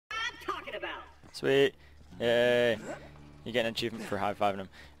talking about? Sweet. Yay. You get an achievement for high-fiving him.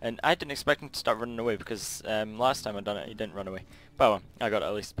 And I didn't expect him to start running away because last time I done it, he didn't run away. But well, I got it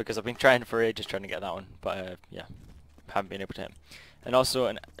at least because I've been trying for ages trying to get that one. But yeah, haven't been able to hit him. And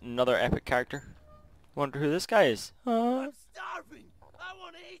also another epic character. Wonder who this guy is. I'm starving. I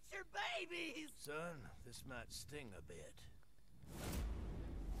want to eat your babies. Son, this might sting a bit.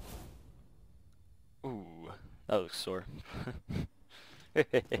 Ooh, that looks sore.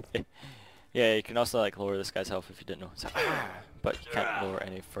 Yeah, you can also like lower this guy's health if you didn't know. So, but you can't lower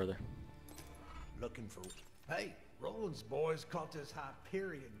any further. Looking for... Hey, Roland's boys caught this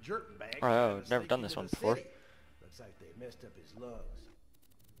Hyperion jerkbag. Oh, I've never done this one before. Looks like they messed up his lungs.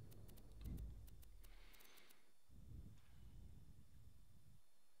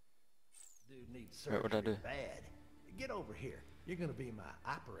 Dude needs surgery Right, what'd I do? bad. Get over here. You're gonna be my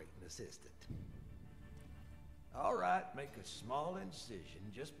operating assistant. All right, make a small incision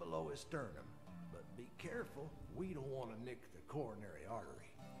just below his sternum, but be careful. We don't want to nick the coronary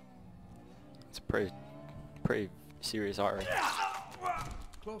artery. It's a pretty serious artery.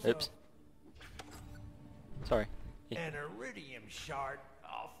 Close Oops. Sorry. An iridium shard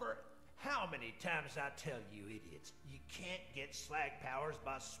offer. How many times I tell you idiots, you can't get slag powers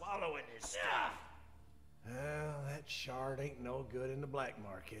by swallowing this stuff. Well, that shard ain't no good in the black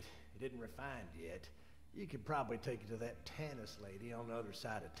market. It isn't refined yet. You could probably take it to that Tannis lady on the other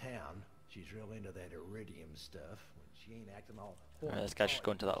side of town. She's real into that iridium stuff. When she ain't acting all... Alright, this guy should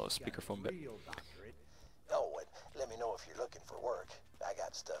go into that little speakerphone bit. Oh, and let me know if you're looking for work. I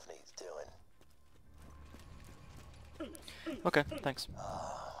got stuff needs doing. Okay, thanks.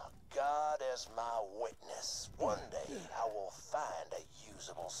 God as my witness. One day I will find a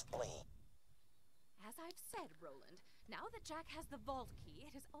usable spleen. As I've said, Roland, now that Jack has the vault key,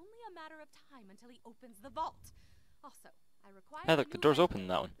 it is only a matter of time until he opens the vault. Also, I require... Hey, look, the door's open in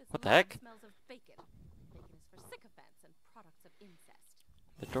that one. What the heck? Smells of bacon. Bacon is for sycophants and products of incest.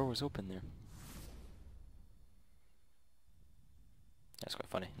 The door was open there. That's quite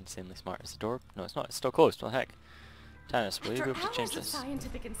funny. Insanely smart. Is the door? No, it's not. It's still closed. What the heck? Tannis, will you be able to change this?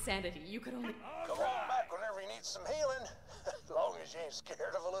 Scientific insanity, you could only... Come on back whenever you need some healing. As long as you ain't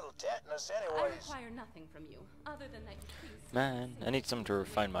scared of a little tetanus I anyways. require nothing from you, other than that you please... Man, I need someone to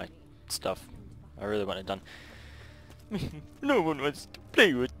refine my stuff. I really want it done. No one wants to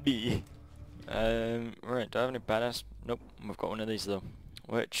play with me. Right, do I have any badass? Nope, we've got one of these though.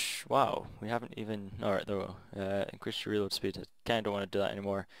 Which, wow, we haven't even... Alright, there we go. Increase your reload speed. I kinda don't want to do that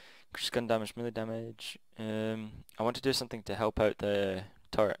anymore. Increase gun damage, melee damage. I want to do something to help out the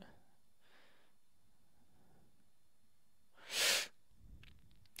turret.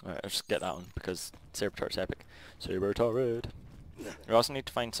 Alright, I'll just get that one because Saber Turret's epic. Saber Turret! We also need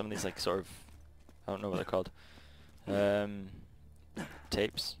to find some of these like sort of... I don't know what they're called.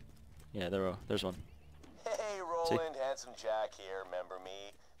 Tapes? Yeah, there's one. Hey, Roland, Handsome Jack here. Remember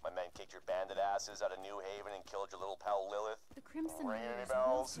me? My men kicked your bandit asses out of New Haven and killed your little pal Lilith. The Crimson Ring any Raiders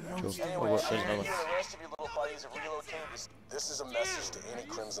bells? Cool. Anyway, Oh, there's I'm another here one. the rest of your little buddies have relocated. This is a message to any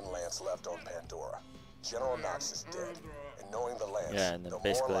Crimson Lance left on Pandora. General Knox is dead, and knowing the Lance, Yeah, and then they're more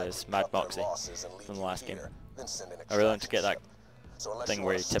basically likely it's to Mad cut their Moxie losses and leave from the you last game. here than send an I really want to get that extraction ship. So unless thing you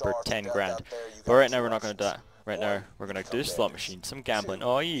where wanna you tip her starve to 10 death grand. out there, you But got right now two we're not going to do that. options. Right One, now we're going to become do slot bandits. machine, some gambling. Two,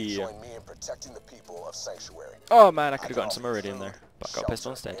 Oh yeah. join me in protecting the people of Sanctuary. Oh man, I could have can gotten some offer iridium food, there, but I got a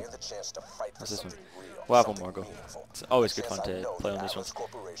pistol shelter, instead. and the chance to fight for What's this one? something real, We'll have one something more go. meaningful. It's always A good chance fun I to know play the on these Atlas ones.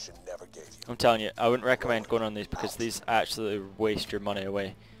 Corporation never gave you. I'm telling you, I wouldn't recommend going on these because these absolutely waste your money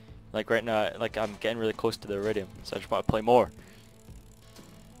away. Like right now, like I'm getting really close to the iridium, so I just want to play more.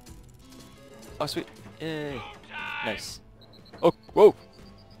 Oh sweet, yay, nice. Oh, whoa.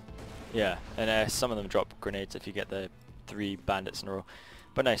 Yeah, and some of them drop grenades if you get the 3 bandits in a row.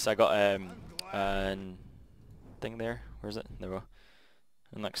 But nice, I got an thing there. Where is it? There we go.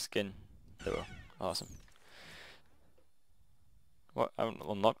 Unlock skin. There we go. Awesome. What? I haven't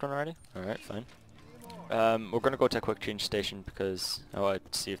unlocked one already? Alright, fine. We're gonna go to a quick change station because I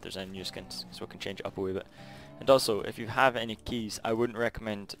want to see if there's any new skins, so we can change it up a wee bit. And also, if you have any keys, I wouldn't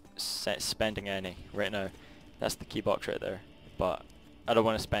recommend spending any right now. That's the key box right there. But I don't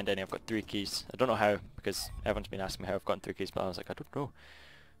want to spend any. I've got 3 keys. I don't know how because everyone's been asking me how I've gotten 3 keys, but I was like, I don't know.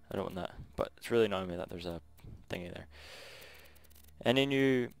 I don't want that. But it's really annoying me that there's a thingy there. Any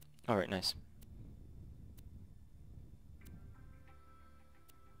new... Alright, nice.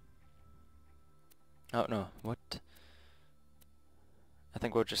 Oh no, what? I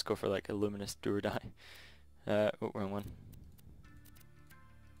think we'll just go for like a luminous do or die. Oh, wrong one.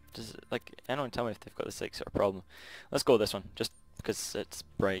 Does it, like, anyone tell me if they've got this like sort of problem? Let's go with this one, just because it's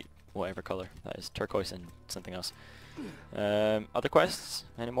bright, whatever color that is, turquoise and something else. Other quests?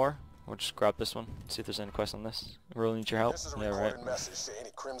 Any more? we'll just grab this one. See if there's any quests on this. Roll, need your help. This is a Yeah, recorded right. message to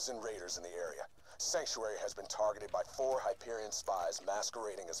any Crimson Raiders in the area. Sanctuary has been targeted by 4 Hyperion spies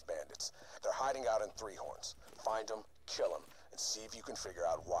masquerading as bandits. They're hiding out in Three Horns. Find them, kill them, and see if you can figure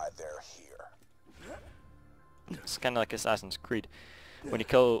out why they're here. It's kind of like Assassin's Creed. When you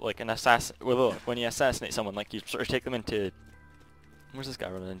kill like an assassin, well, when you assassinate someone, like you sort of take them into. Where's this guy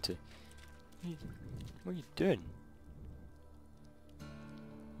running into? What are you doing?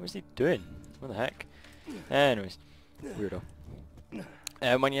 What's he doing? What the heck? Anyways, weirdo.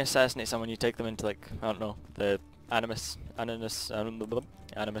 When you assassinate someone, you take them into like, I don't know, the animus, and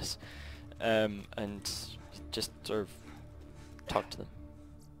just sort of talk to them.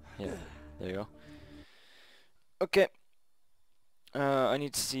 Yeah, there you go. Okay. I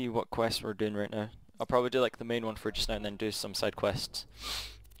need to see what quests we're doing right now. I'll probably do like the main one for just now and then do some side quests.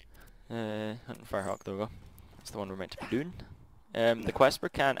 Hunting Firehawk, there we go. That's the one we're meant to be doing. The quest we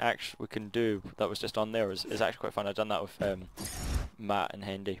can do that was just on there is actually quite fun. I've done that with Matt and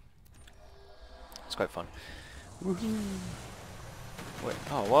Hendy. It's quite fun. Woohoo! Wait,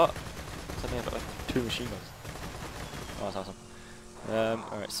 oh what? Something about like 2 machine guns. Oh, that's awesome.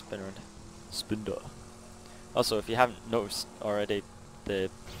 Alright, spin around. Spinder. Also, if you haven't noticed already, the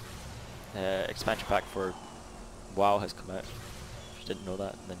expansion pack for WoW has come out. If you didn't know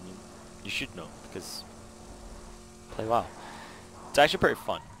that, then you should know, because play WoW. It's actually pretty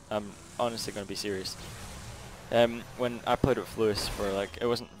fun. I'm honestly going to be serious. When I played with Lewis for like, it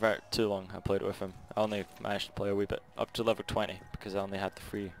wasn't too long I played it with him. I only managed to play a wee bit, up to level 20, because I only had the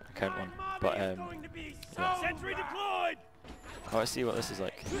free account one. But yeah. Sentry deployed. Oh, let's see what this is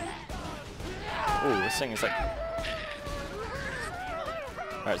like. Oh, this thing is like...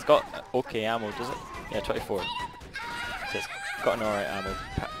 Alright, it's got okay ammo, does it? Yeah, 24. So it's got an alright ammo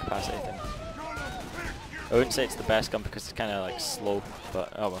capacity thing. I wouldn't say it's the best gun because it's kind of like slow,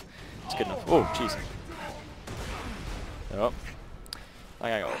 but oh well, it's good enough. Oh, jeez. Oh.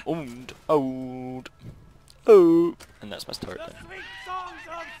 I got owned. Oh. And that's my turret then.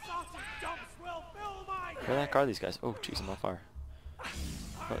 Where the heck are these guys? Oh, jeez, I'm on fire.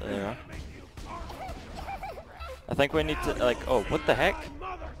 Oh, there they are. I think we need to, like, oh, what the heck?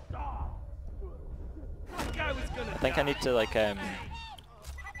 I think I need to, like,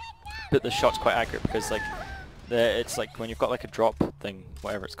 put the shots quite accurate because, like, it's like when you've got, like, a drop thing,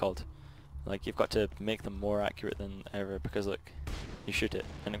 whatever it's called, like, you've got to make them more accurate than ever because, look, you shoot it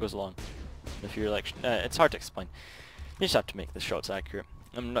and it goes along. If you're, like, it's hard to explain. You just have to make the shots accurate.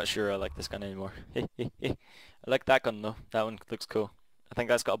 I'm not sure I like this gun anymore. I like that gun, though. That one looks cool. I think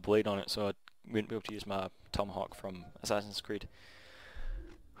that's got a blade on it, so I wouldn't be able to use my tomahawk from Assassin's Creed.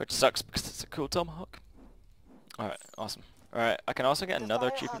 Which sucks because it's a cool tomahawk. Alright, awesome. Alright, I can also get another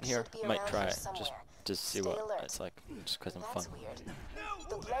achievement here. I might try it, just to see what it's like, just because I'm fun. Weird.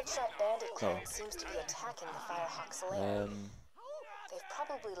 The Bloodshot Bandit clan seems to be attacking the Firehawk's lair. They've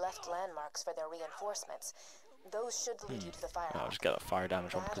probably left landmarks for their reinforcements. Those should lead you to the Firehawk. I'll just get that fire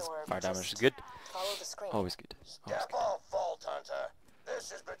damage on because fire damage is good. Follow the screen. Always good. Always Step good. off, Vault Hunter.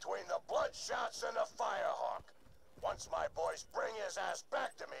 This is between the Bloodshots and the Firehawk. Once my boys bring his ass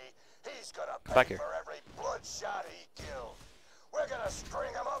back to me, he's gonna pay for every bloodshot he killed. We're gonna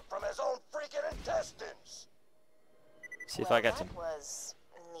string him up from his own freaking intestines. See if I get him. That was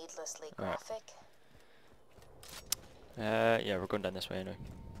needlessly graphic. Yeah, we're going down this way anyway.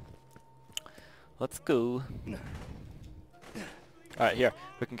 Let's go. Alright, here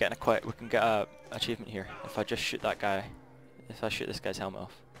we can get a achievement here. If I just shoot that guy, if I shoot this guy's helmet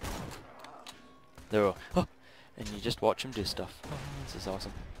off. There we go. Oh, and you just watch him do stuff. Oh, this is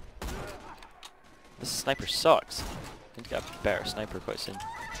awesome. This sniper sucks. I need to get a better sniper quite soon.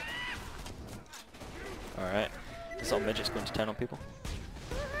 Alright, this little midget's going to town on people.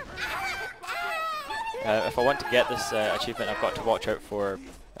 If I want to get this achievement, I've got to watch out for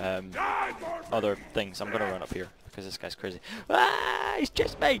other things. I'm gonna run up here because this guy's crazy. Ah, he's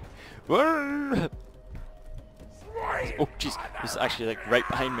just me. Oh jeez, he's actually like right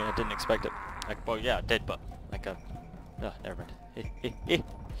behind me. I didn't expect it. Like, well, yeah, I did, but like no, never mind.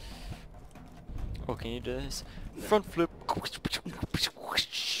 Oh, can you do this? Front flip.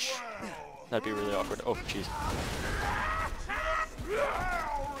 That'd be really awkward. Oh jeez.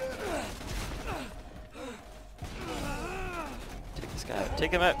 Take this guy out.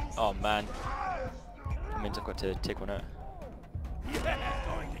 Take him out. Oh man. That means I've got to take one out.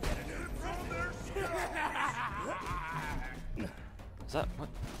 Is that what?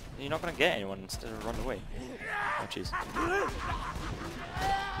 You're not gonna get anyone instead of run away. Oh jeez.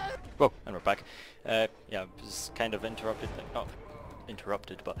 Whoa, and we're back. Yeah, it was kind of interrupted. Not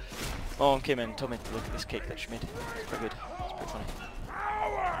interrupted, but Mom came in and told me to look at this cake that she made. It's quite good. It's pretty funny.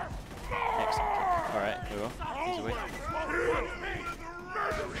 There we go. He's away.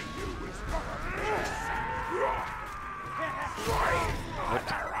 What?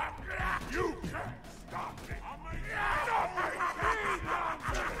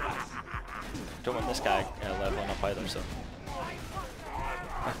 Don't want this guy leveling up either, so.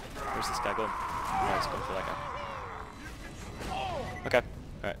 Where's this guy going? Oh, he's going for that guy. Okay,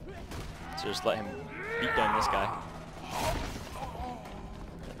 alright. So just let him beat down this guy.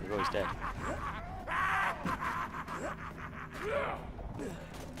 There we go, he's dead.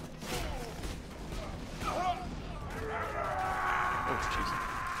 Oh, jeez.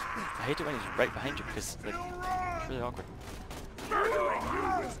 I hate it when he's right behind you because it's like, really awkward.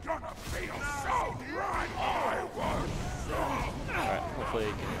 Alright, hopefully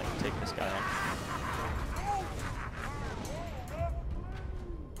he can like take this guy on.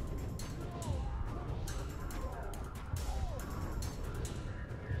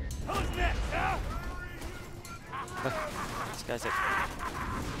 This guy's like,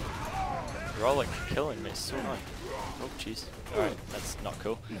 you're all like killing me, it's so annoying. Oh jeez. Alright, that's not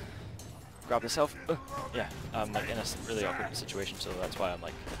cool. Grab yourself. Yeah, I'm like in a really awkward situation, so that's why I'm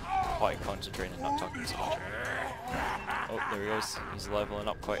like quite concentrating and not talking so much. Oh, there he goes. He's leveling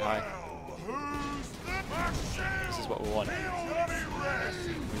up quite high. This is what we want.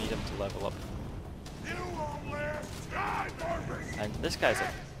 We need him to level up. And this guy's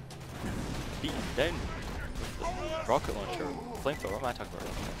like beaten down with the rocket launcher. Flamethrower, what am I talking about?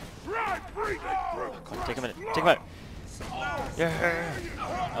 Oh, come on, take him in. Take him out! Yeah!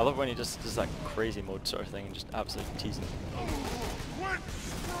 I love when he just does that crazy mode sort of thing and just absolutely teasing.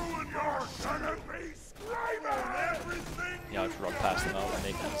 Yeah, I'll just run past him, I'll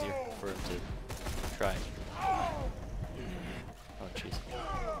make it easier for him to try. Oh jeez.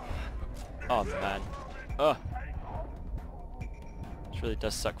 Oh man. Ugh! This really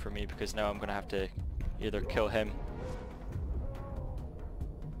does suck for me because now I'm gonna have to either kill him.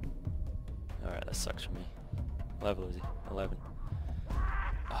 Alright, that sucks for me. Level is he? 11.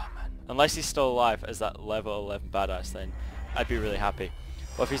 Oh man. Unless he's still alive as that level 11 badass, then I'd be really happy.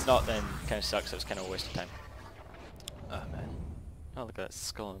 Well, if he's not, then it kind of sucks. It was kind of a waste of time. Oh man. Oh, look at that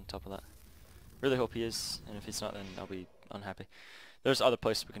skull on top of that. Really hope he is, and if he's not, then I'll be unhappy. There's other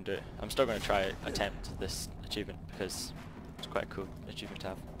places we can do it. I'm still going to try attempt this achievement because it's quite a cool achievement to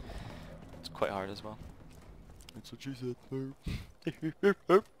have. It's quite hard as well. That's what you said.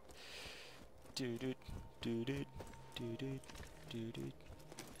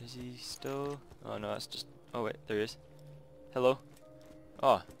 Is he still? Oh no, that's just. Oh wait, there he is. Hello.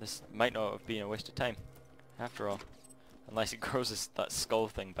 Oh, this might not have been a waste of time, after all. Unless it grows that skull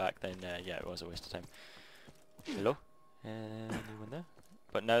thing back, then yeah, it was a waste of time. Hello. Anyone there?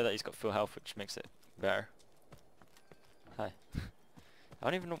 But now that he's got full health, which makes it better. Hi. I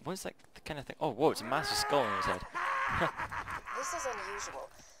don't even know what's like the kind of thing. Oh, whoa! It's a massive skull on his head. This is unusual.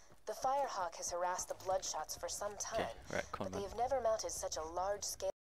 The Firehawk has harassed the Bloodshots for some time, Okay, right, come on, but they have never mounted such a large-scale